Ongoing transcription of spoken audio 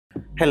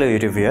Hello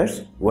YouTube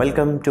viewers,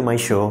 welcome to my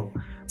show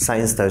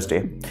Science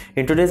Thursday.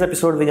 In today's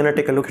episode we're gonna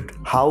take a look at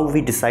how we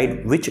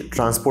decide which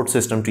transport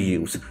system to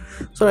use.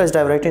 So let's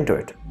dive right into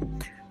it.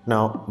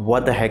 Now,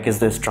 what the heck is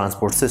this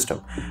transport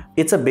system?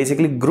 It's a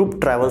basically group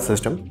travel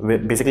system.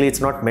 Basically, it's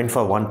not meant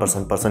for one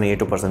person A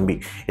to person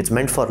B. It's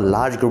meant for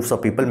large groups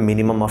of people,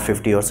 minimum of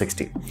 50 or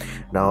 60.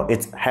 Now,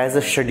 it has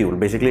a schedule.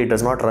 Basically, it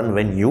does not run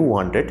when you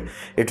want it.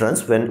 It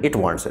runs when it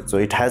wants it. So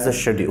it has a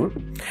schedule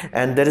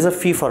and there is a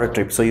fee for a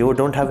trip. So you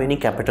don't have any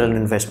capital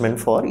investment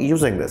for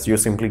using this. You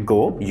simply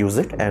go, use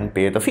it and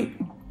pay the fee.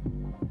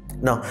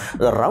 Now,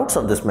 the routes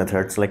of this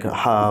methods, like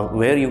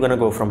where you're gonna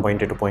go from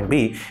point A to point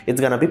B, it's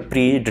gonna be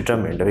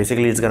predetermined.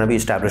 Basically, it's gonna be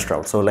established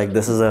route. So, like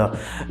this is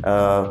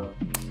a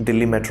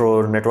Delhi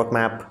Metro network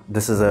map.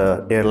 This is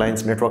a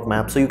airlines network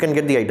map. So you can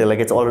get the idea. Like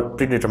it's all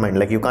predetermined.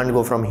 Like you can't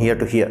go from here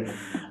to here.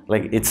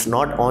 Like it's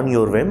not on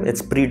your whim.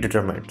 It's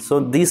predetermined. So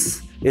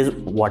this is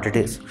what it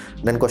is.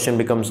 Then question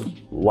becomes,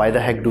 why the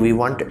heck do we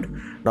want it?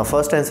 Now,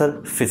 first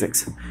answer,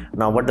 physics.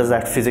 Now, what does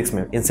that physics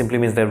mean? It simply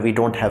means that we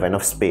don't have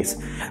enough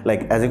space.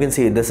 Like as you can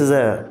see, this is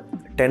a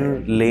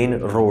 10-lane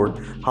road.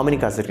 How many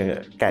cars it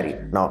can carry?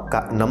 Now,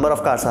 number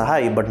of cars are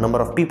high, but number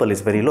of people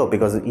is very low,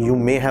 because you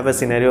may have a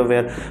scenario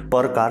where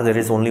per car there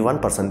is only one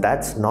person.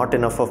 That's not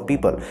enough of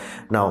people.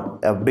 Now,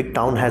 a big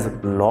town has a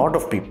lot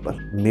of people,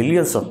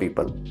 millions of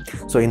people.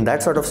 So in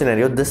that sort of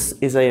scenario, this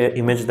is a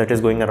image that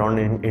is going around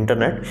in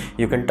internet.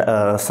 You can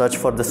search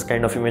for this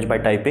kind of image by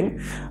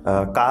typing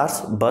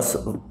cars, bus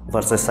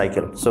versus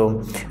cycle.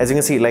 So as you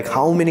can see, like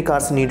how many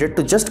cars needed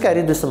to just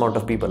carry this amount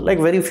of people? Like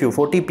very few.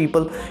 40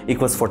 people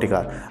equals 40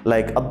 cars.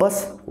 Like a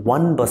bus,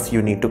 one bus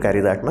you need to carry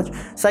that much.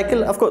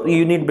 Cycle, of course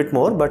you need a bit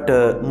more, but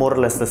more or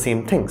less the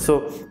same thing.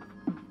 So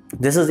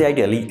this is the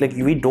idea. Like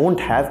we don't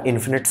have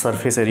infinite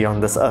surface area on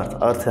this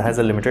earth has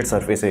a limited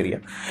surface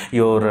area.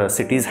 Your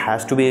cities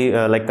has to be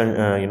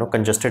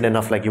congested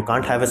enough. Like you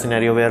can't have a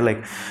scenario where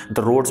like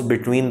the roads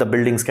between the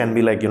buildings can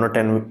be like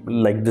 10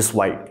 like this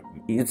wide.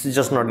 It's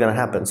just not gonna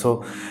happen.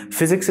 So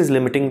physics is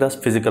limiting the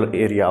physical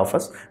area of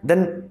us.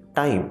 Then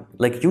time,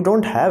 like you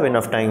don't have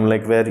enough time,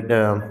 like where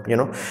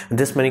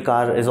this many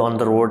car is on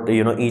the road,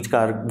 each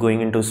car going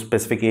into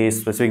specific A,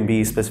 specific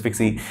B, specific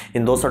C.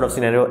 In those sort of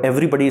scenario,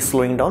 everybody is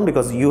slowing down,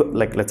 because you,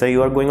 like let's say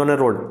you are going on a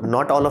road,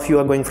 not all of you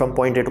are going from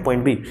point A to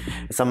point B.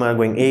 Some are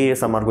going A,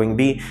 some are going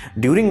B.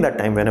 During that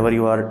time, whenever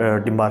you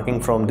are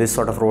debarking from this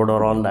sort of road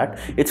or all that,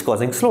 it's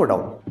causing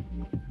slowdown.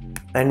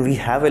 And we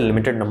have a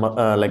limited number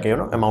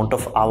amount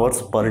of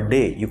hours per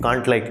day. You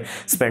can't like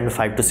spend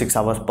 5 to 6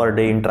 hours per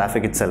day in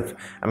traffic itself.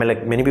 I mean,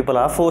 like many people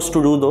are forced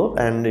to do though,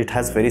 and it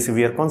has very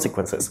severe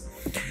consequences.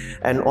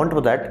 And on top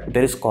of that,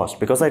 there is cost,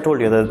 because I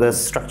told you that the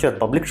structure,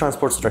 public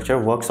transport structure,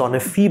 works on a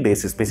fee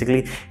basis.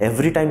 Basically,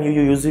 every time you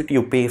use it,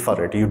 you pay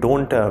for it. You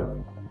don't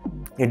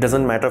it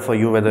doesn't matter for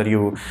you whether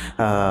you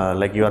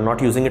you are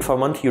not using it for a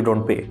month, you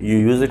don't pay. You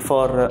use it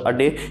for a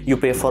day, you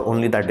pay for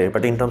only that day.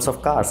 But in terms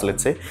of cars,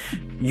 let's say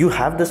you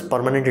have this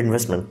permanent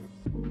investment.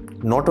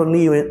 Not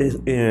only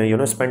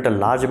you spend a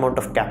large amount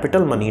of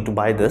capital money to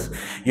buy this,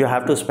 you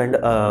have to spend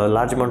a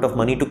large amount of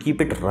money to keep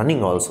it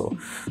running also.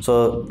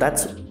 So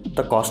that's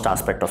the cost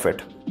aspect of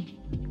it.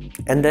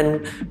 And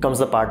then comes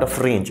the part of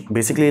range.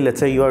 Basically, let's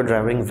say you are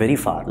driving very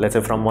far, let's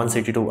say from one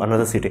city to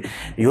another city.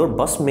 Your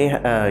bus may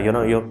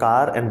your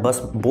car and bus,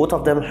 both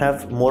of them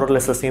have more or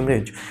less the same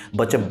range,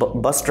 but a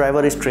bus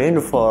driver is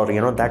trained for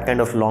that kind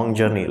of long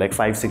journey, like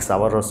 5-6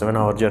 hour or 7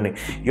 hour journey.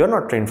 You're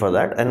not trained for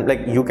that, and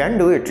like you can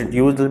do it,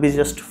 you will be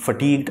just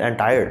fatigued and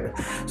tired.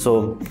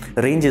 So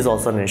range is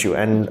also an issue.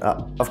 And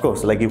of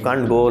course, like you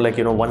can't go like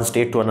one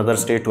state to another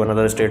state to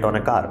another state on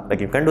a car. Like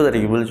you can do that,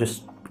 you will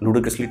just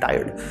ludicrously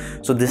tired.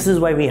 So this is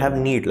why we have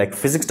need. Like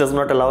physics does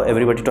not allow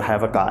everybody to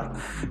have a car.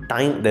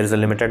 Time, there is a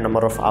limited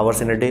number of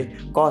hours in a day.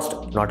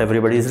 Cost, not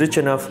everybody is rich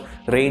enough.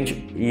 Range,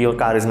 your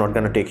car is not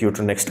going to take you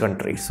to next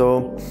country.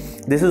 So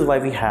this is why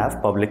we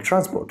have public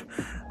transport.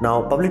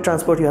 Now, public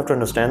transport, you have to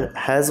understand,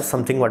 has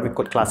something what we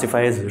could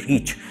classify as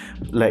reach,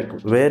 like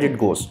where it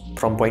goes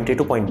from point A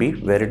to point B,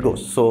 where it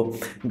goes. So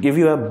give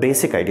you a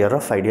basic idea,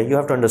 rough idea, you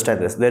have to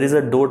understand this. There is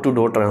a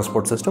door-to-door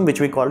transport system which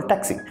we call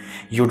taxi.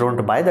 You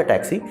don't buy the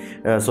taxi,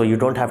 so you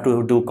don't have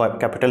to do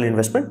capital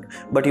investment,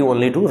 but you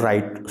only do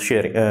ride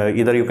sharing.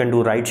 Either you can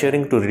do ride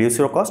sharing to reduce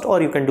your cost,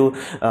 or you can do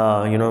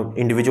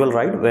individual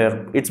ride,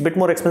 where it's a bit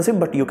more expensive,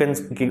 but you can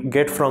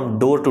get from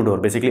door to door.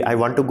 Basically, I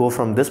want to go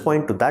from this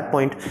point to that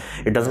point.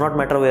 It does not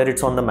matter where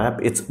it's on the map,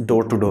 it's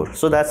door to door.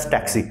 So that's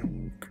taxi,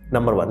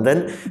 number one.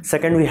 Then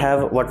second, we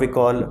have what we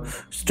call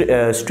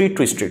street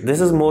to street. This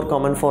is more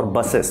common for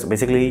buses.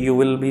 Basically, you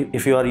will be,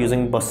 if you are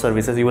using bus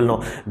services, you will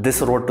know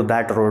this road to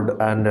that road,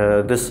 and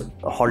this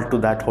halt to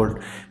that halt.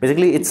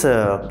 Basically, it's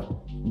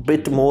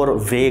bit more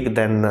vague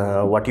than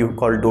what you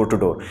call door to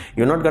door.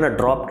 You're not gonna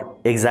drop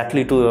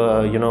exactly to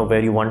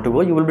where you want to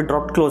go. You will be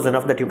dropped close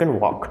enough that you can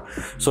walk.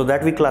 So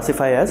that we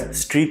classify as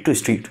street to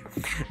street.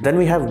 Then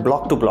we have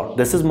block to block.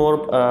 This is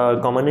more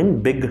common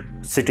in big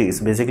cities,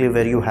 basically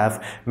where you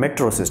have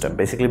metro system.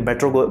 Basically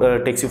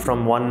metro takes you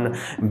from one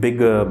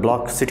big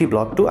city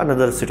block to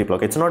another city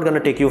block. It's not going to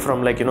take you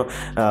from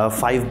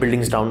 5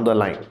 buildings down the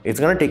line. It's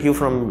going to take you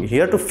from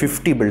here to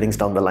 50 buildings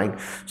down the line.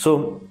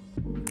 So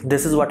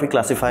this is what we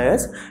classify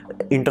as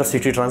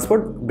intercity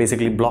transport,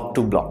 basically block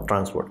to block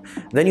transport.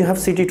 Then you have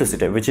city to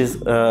city, which is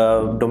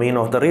domain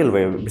of the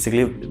railway.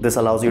 Basically this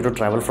allows you to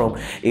travel from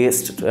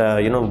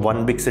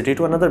one big city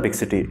to another big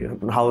city,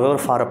 however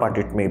far apart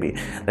it may be.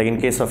 Like in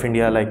case of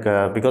India,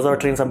 because our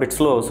trains are a bit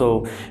slow,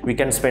 so we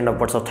can spend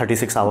upwards of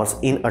 36 hours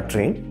in a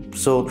train.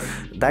 So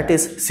that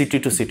is city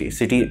to city,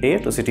 city A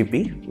to city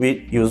B.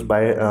 We use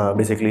by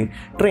basically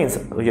trains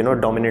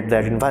dominate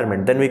that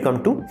environment. Then we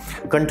come to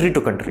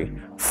country.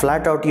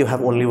 Flat out you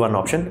have only one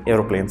option,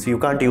 aeroplanes. You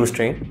can't use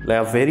train. There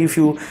are very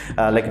few,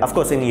 of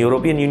course in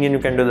European Union you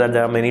can do that.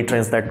 There are many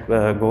trains that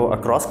go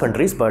across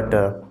countries, but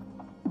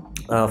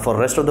for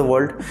rest of the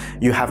world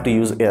you have to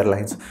use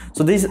airlines.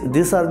 So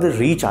these are the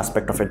reach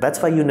aspect of it.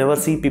 That's why you never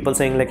see people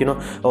saying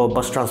oh,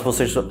 bus transport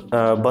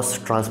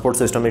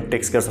system, it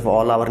takes care of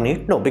all our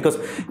need. No, because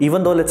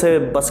even though let's say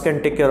bus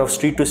can take care of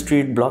street to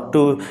street, block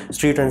to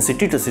street and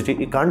city to city,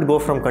 it can't go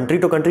from country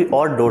to country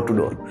or door to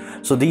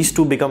door. So these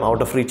two become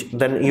out of reach.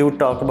 Then you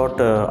talk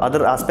about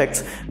other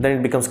aspects, then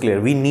it becomes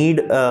clear we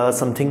need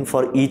something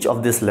for each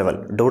of this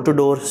level: door to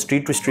door,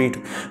 street to street,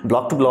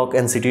 block to block,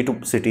 and city to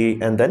city,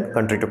 and then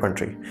country to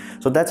country.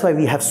 So that's why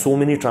we have so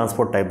many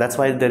transport types. That's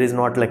why there is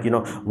not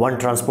one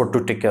transport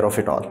to take care of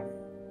it all.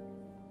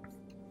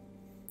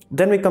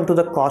 Then we come to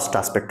the cost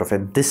aspect of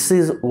it. This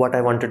is what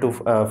I wanted to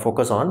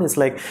focus on. It's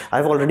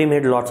I've already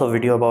made lots of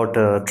video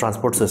about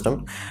transport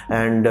system,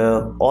 and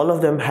all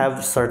of them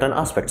have certain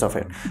aspects of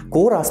it.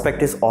 Core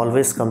aspect is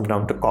always comes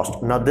down to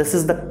cost. Now this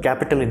is the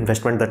capital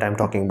investment that I'm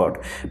talking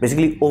about.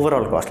 Basically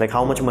overall cost, like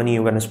how much money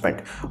you're going to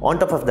spend. On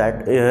top of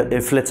that,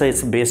 if let's say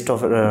it's based off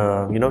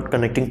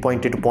connecting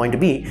point A to point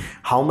B,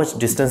 how much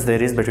distance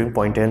there is between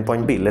point A and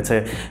point B. Let's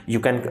say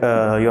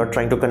you're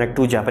trying to connect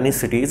two Japanese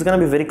cities. It's going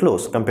to be very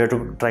close compared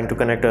to trying to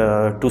connect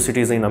two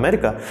cities in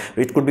America.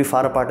 It could be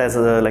far apart as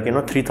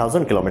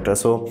 3,000 kilometers.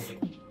 So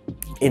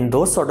in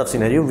those sort of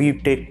scenario, we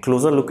take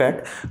closer look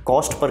at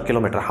cost per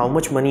kilometer. How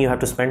much money you have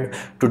to spend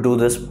to do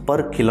this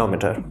per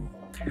kilometer.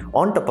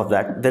 On top of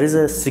that, there is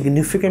a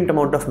significant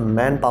amount of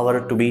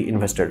manpower to be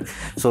invested.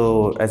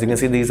 So as you can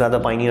see, these are the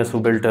pioneers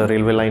who built a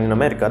railway line in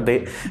America.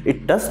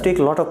 It does take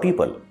a lot of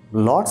people.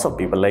 Lots of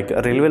people. Like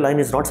a railway line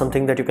is not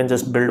something that you can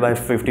just build by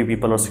 50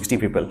 people or 60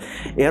 people.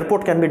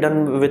 Airport can be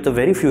done with a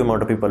very few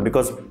amount of people,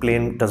 because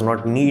plane does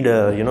not need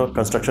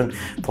construction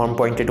from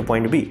point A to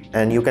point B,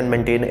 and you can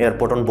maintain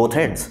airport on both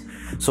ends.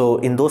 So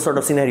in those sort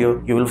of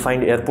scenario, you will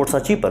find airports are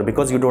cheaper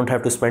because you don't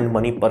have to spend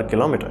money per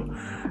kilometer.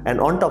 And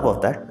on top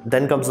of that,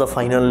 then comes the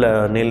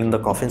final nail in the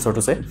coffin, so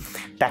to say,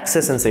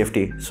 taxes and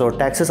safety. So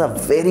taxes are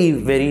very,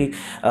 very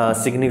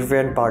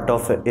significant part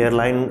of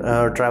airline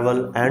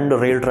travel and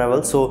rail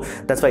travel. So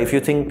that's why if you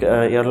think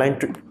airline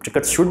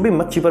tickets should be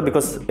much cheaper,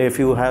 because if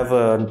you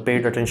have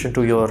paid attention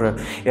to your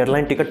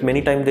airline ticket,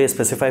 many times they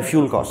specify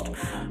fuel cost.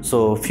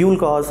 So fuel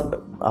cost,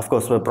 of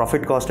course,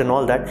 profit cost and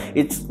all that,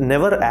 it's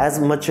never as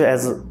much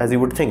as you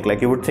would think.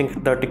 Like you would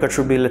think the ticket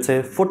should be, let's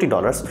say,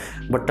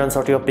 $40, but turns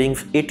out you're paying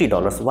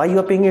 $80. Why you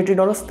are paying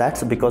 $80?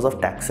 That's because of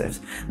taxes.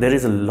 There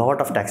is a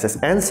lot of taxes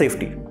and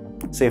safety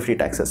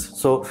taxes.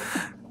 So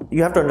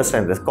you have to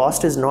understand this.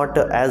 Cost is not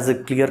as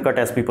clear cut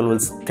as people will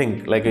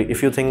think. Like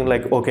if you think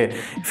okay,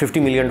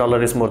 $50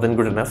 million is more than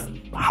good enough.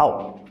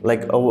 How?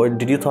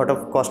 Did you thought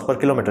of cost per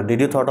kilometer?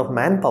 Did you thought of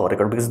manpower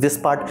record? Because this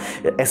part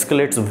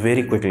escalates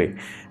very quickly.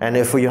 And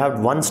if you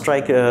have one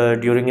strike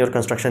during your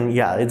construction,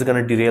 yeah, it's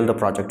going to derail the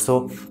project.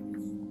 So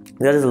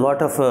there is a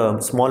lot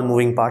of small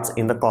moving parts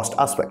in the cost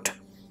aspect.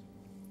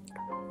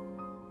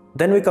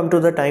 Then we come to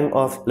the time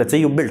of, let's say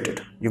you built it,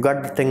 you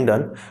got the thing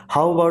done.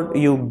 How about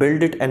you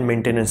build it and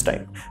maintenance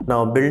time?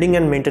 Now building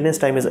and maintenance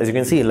time is, as you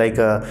can see,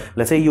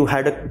 let's say you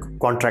had a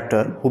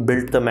contractor who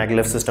built the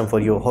maglev system for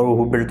you, or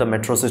who built the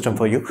metro system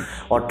for you,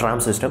 or tram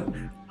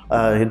system.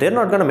 They're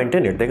not going to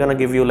maintain it. They're going to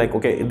give you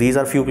okay, these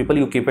are few people,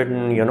 you keep it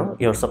in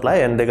your supply,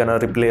 and they're going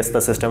to replace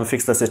the system,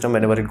 fix the system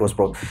whenever it goes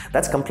broke.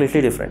 That's completely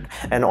different.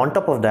 And on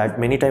top of that,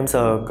 many times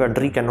a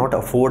country cannot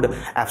afford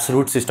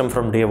absolute system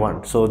from day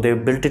one, so they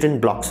built it in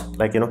blocks,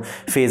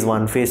 phase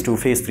 1, phase 2,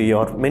 phase 3,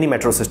 or many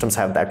metro systems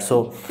have that.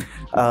 So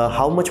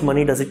how much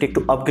money does it take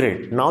to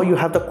upgrade? Now you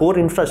have the core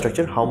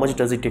infrastructure. How much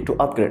does it take to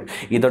upgrade?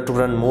 Either to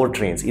run more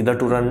trains, either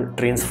to run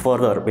trains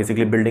further,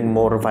 basically building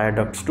more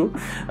viaducts to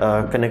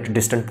connect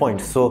distant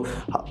points. So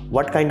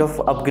what kind of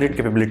upgrade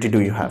capability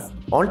do you have?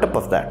 On top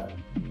of that,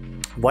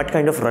 what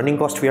kind of running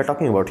cost we are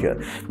talking about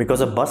here,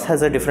 because a bus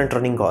has a different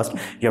running cost.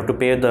 You have to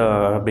pay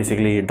the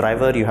basically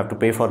driver, you have to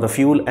pay for the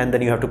fuel, and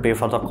then you have to pay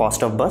for the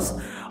cost of bus.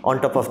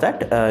 On top of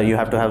that, you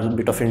have to have a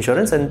bit of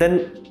insurance, and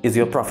then is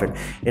your profit.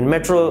 In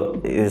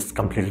metro is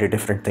completely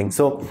different thing.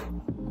 So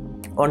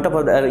on top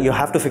of that, you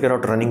have to figure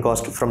out running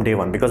cost from day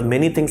one, because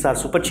many things are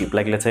super cheap.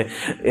 Like let's say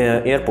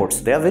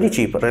airports, they are very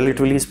cheap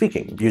relatively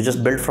speaking. You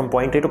just build from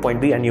point A to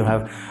point B and you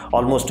have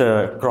almost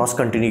a cross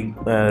country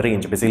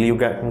range. Basically you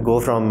can go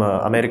from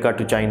America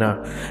to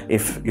China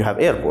if you have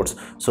airports.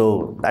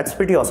 So that's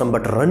pretty awesome.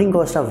 But running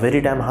costs are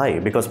very damn high,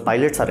 because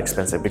pilots are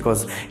expensive,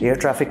 because air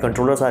traffic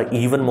controllers are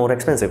even more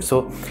expensive.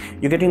 So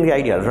you're getting the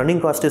idea.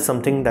 Running cost is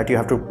something that you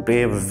have to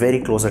pay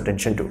very close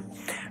attention to.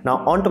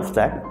 Now on top of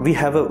that, we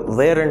have a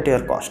wear and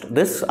tear cost.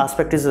 This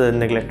aspect is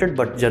neglected,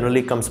 but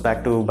generally comes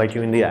back to bite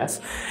you in the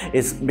ass,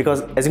 is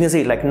because as you can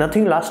see, like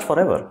nothing lasts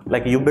forever.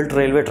 Like you built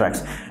railway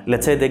tracks,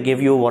 let's say they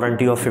give you a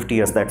warranty of 50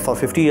 years, that for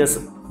 50 years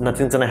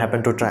nothing's gonna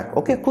happen to track.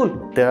 Okay, cool,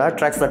 there are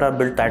tracks that are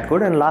built that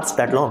good and last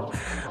that long,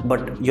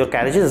 but your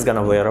carriages is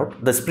gonna wear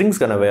out, the spring's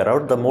gonna wear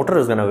out, the motor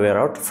is gonna wear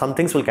out, some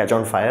things will catch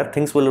on fire,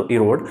 things will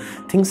erode,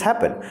 things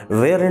happen.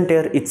 Wear and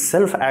tear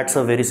itself adds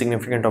a very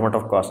significant amount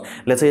of cost.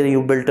 Let's say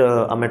you built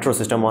a metro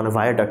system on a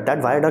viaduct.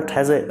 That viaduct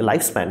has a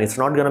lifespan. It's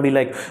not gonna be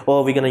like,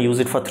 oh, we're gonna use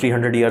it for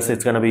 300 years,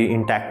 it's gonna be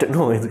intact.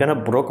 No, it's gonna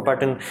broke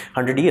apart in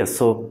 100 years.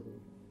 So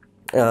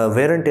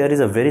wear and tear is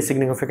a very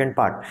significant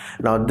part.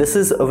 Now this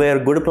is where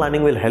good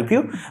planning will help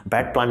you,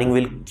 bad planning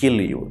will kill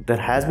you. There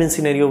has been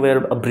scenario where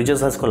a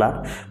bridges has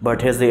collapsed,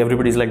 but here's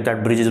everybody's like,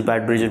 that bridge is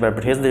bad,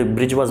 but here's the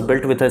bridge was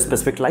built with a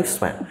specific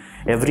lifespan.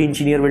 Every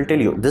engineer will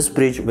tell you this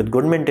bridge with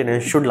good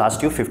maintenance should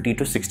last you 50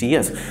 to 60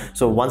 years.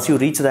 So once you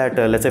reach that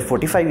let's say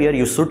 45 year,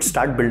 you should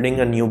start building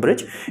a new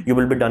bridge. You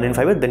will be done in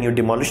 5 years, then you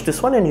demolish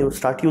this one and you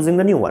start using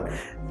the new one.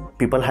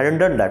 People hadn't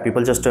done that.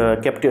 People just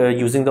kept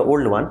using the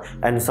old one,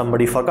 and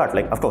somebody forgot.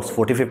 Like, of course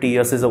 40-50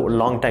 years is a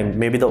long time.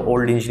 Maybe the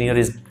old engineer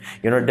is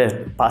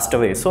dead, passed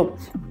away. So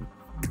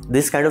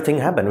this kind of thing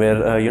happened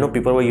where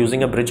people were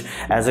using a bridge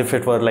as if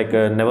it were like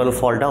never will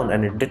fall down,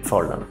 and it did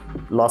fall down.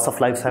 Loss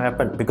of lives have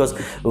happened, because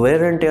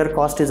wear and tear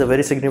cost is a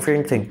very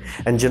significant thing,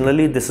 and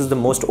generally this is the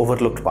most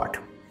overlooked part.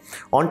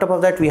 On top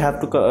of that, we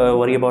have to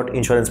worry about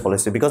insurance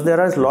policy, because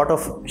there is a lot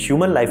of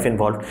human life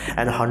involved,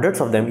 and hundreds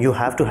of them. You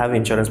have to have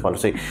insurance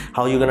policy.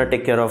 How are you gonna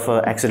take care of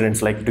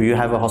accidents? Like, do you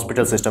have a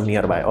hospital system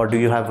nearby, or do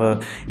you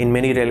have in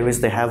many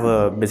railways they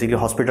have basically a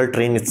hospital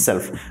train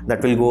itself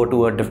that will go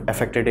to a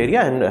affected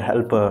area and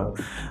help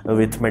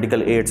with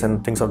medical aids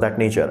and things of that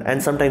nature.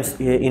 And sometimes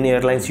in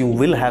airlines you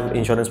will have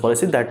insurance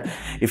policy that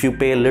if you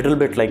pay a little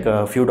bit, like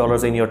a few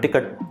dollars in your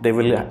ticket, they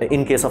will,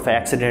 in case of an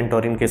accident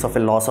or in case of a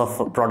loss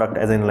of product,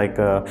 as in like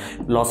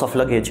loss of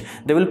luggage,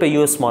 they will pay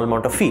you a small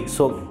amount of fee.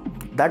 So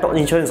that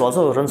insurance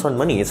also runs on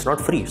money, it's not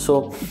free.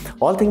 So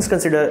all things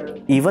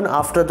considered, even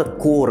after the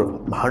core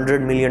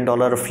 $100 million,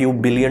 a few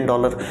billion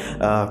dollar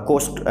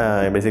cost,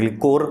 basically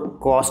core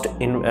cost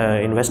in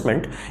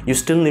investment, you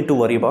still need to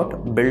worry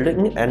about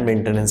building and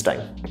maintenance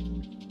time.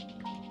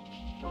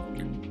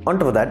 On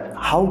top of that,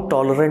 how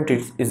tolerant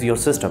is your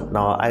system?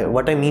 Now,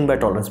 what I mean by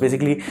tolerance,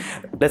 basically,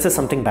 let's say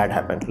something bad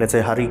happened. Let's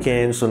say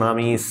hurricane,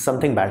 tsunami,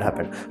 something bad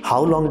happened.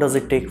 How long does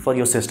it take for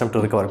your system to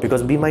recover?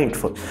 Because be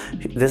mindful.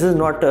 This is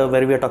not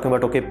where we are talking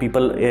about, okay,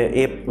 people,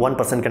 one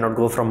person cannot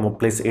go from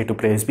place A to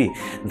place B.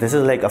 This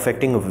is like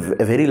affecting a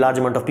very large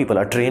amount of people.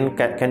 A train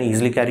can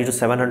easily carry to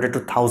 700 to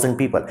 1,000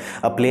 people.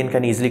 A plane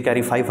can easily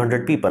carry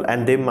 500 people.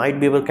 And they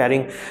might be able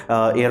carrying,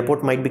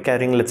 airport might be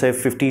carrying, let's say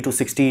 50 to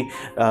 60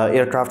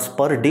 aircrafts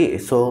per day.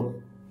 So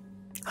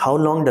how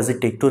long does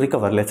it take to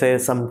recover? Let's say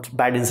some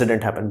bad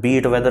incident happened, be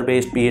it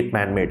weather-based, be it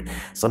man-made.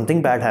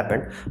 Something bad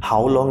happened.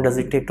 How long does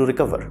it take to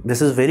recover?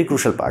 This is very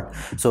crucial part.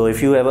 So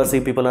if you ever see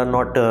people are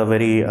not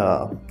very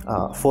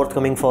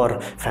forthcoming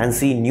for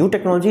fancy new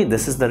technology,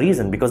 this is the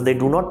reason, because they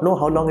do not know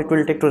how long it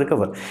will take to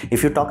recover.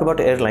 If you talk about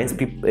airlines,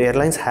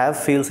 airlines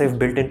have fail-safe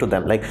built into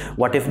them. Like,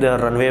 what if the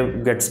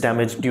runway gets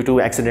damaged due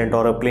to accident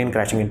or a plane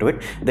crashing into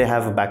it? They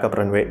have a backup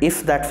runway.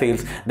 If that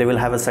fails, they will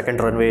have a second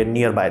runway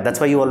nearby.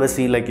 That's why you always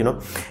see, like,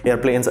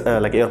 airplanes,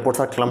 like airports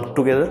are clumped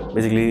together.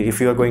 Basically,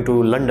 if you are going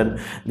to London,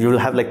 you will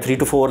have like 3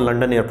 to 4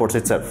 London airports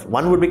itself.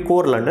 One would be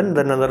core London,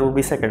 then another would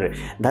be secondary.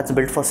 That's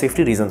built for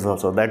safety reasons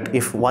also, that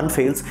if one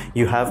fails,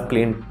 you have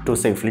plane to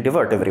safely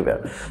divert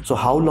everywhere. So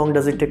how long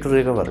does it take to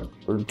recover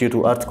due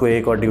to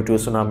earthquake or due to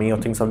tsunami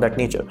or things of that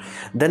nature?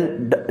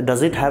 Then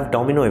does it have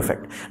domino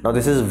effect? Now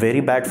this is very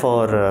bad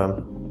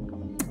for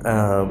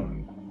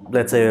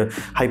let's say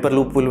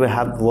Hyperloop will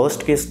have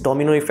worst case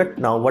domino effect.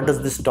 Now what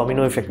does this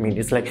domino effect mean?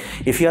 It's like,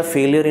 if you have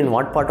failure in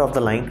one part of the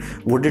line,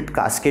 would it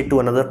cascade to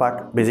another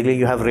part? Basically,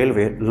 you have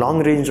railway,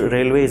 long range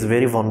railway is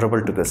very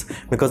vulnerable to this,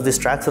 because these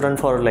tracks run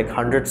for like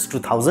hundreds to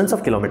thousands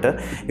of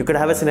kilometers. You could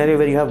have a scenario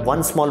where you have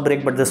one small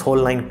break, but this whole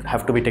line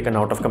have to be taken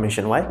out of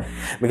commission. Why?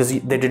 Because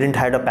they didn't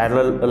had a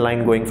parallel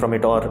line going from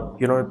it, or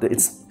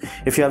it's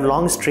If you have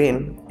long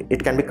strain,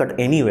 it can be cut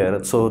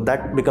anywhere, so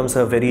that becomes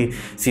a very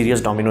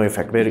serious domino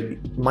effect, where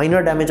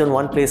minor damage on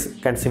one place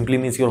can simply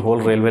means your whole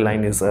railway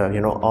line is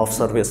off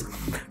service.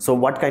 So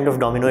what kind of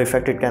domino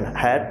effect it can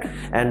have,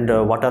 and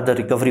what are the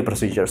recovery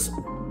procedures?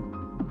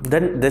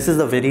 Then this is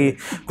the very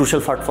crucial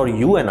part for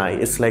you and I.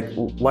 It's like,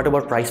 what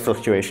about price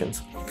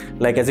fluctuations?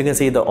 Like, as you can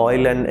see, the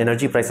oil and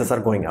energy prices are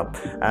going up.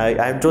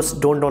 I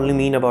just don't only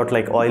mean about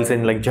like oils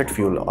and like jet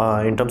fuel.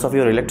 In terms of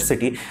your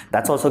electricity,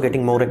 that's also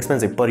getting more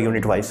expensive per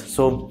unit wise.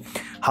 So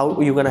how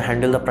are you going to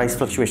handle the price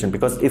fluctuation?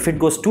 Because if it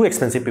goes too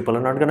expensive, people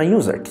are not going to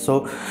use it.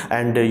 So,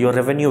 and your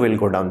revenue will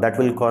go down. That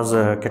will cause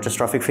a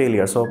catastrophic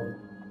failure. So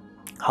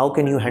how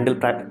can you handle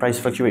price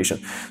fluctuation?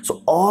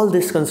 So all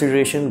this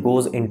consideration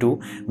goes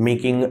into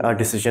making a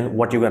decision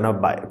what you're gonna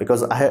buy.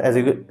 Because as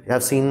you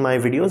have seen my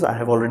videos, I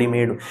have already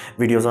made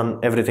videos on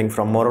everything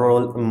from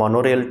monorail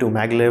to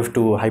maglev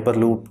to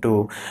hyperloop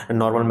to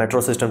normal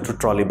metro system to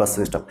trolley bus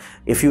system.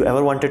 If you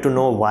ever wanted to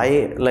know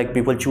why like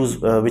people choose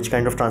which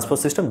kind of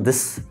transport system,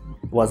 this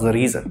was the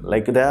reason.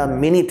 Like, there are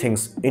many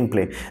things in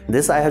play.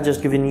 This I have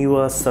just given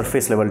you a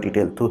surface level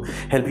detail to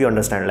help you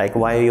understand like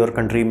why your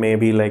country may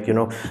be like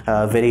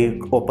very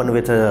open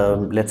with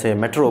let's say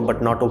metro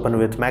but not open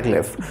with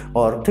maglev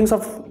or things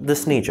of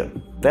this nature.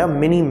 There are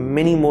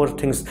many more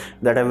things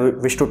that I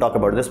wish to talk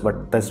about this,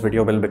 but this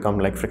video will become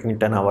like freaking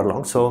 10-hour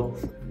long, so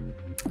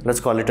let's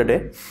call it a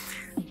day.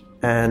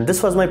 And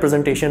this was my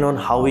presentation on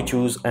how we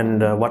choose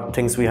and what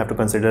things we have to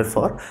consider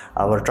for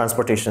our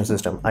transportation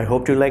system. I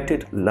hope you liked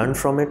it, learned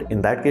from it.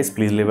 In that case,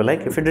 please leave a like.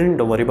 If you didn't,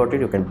 don't worry about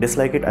it, you can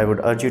dislike it. I would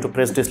urge you to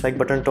press dislike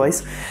button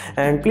twice,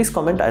 and please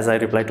comment as I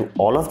reply to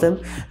all of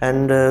them,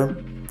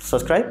 and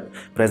subscribe,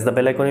 press the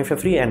bell icon if you're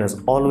free, and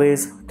as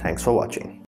always, thanks for watching.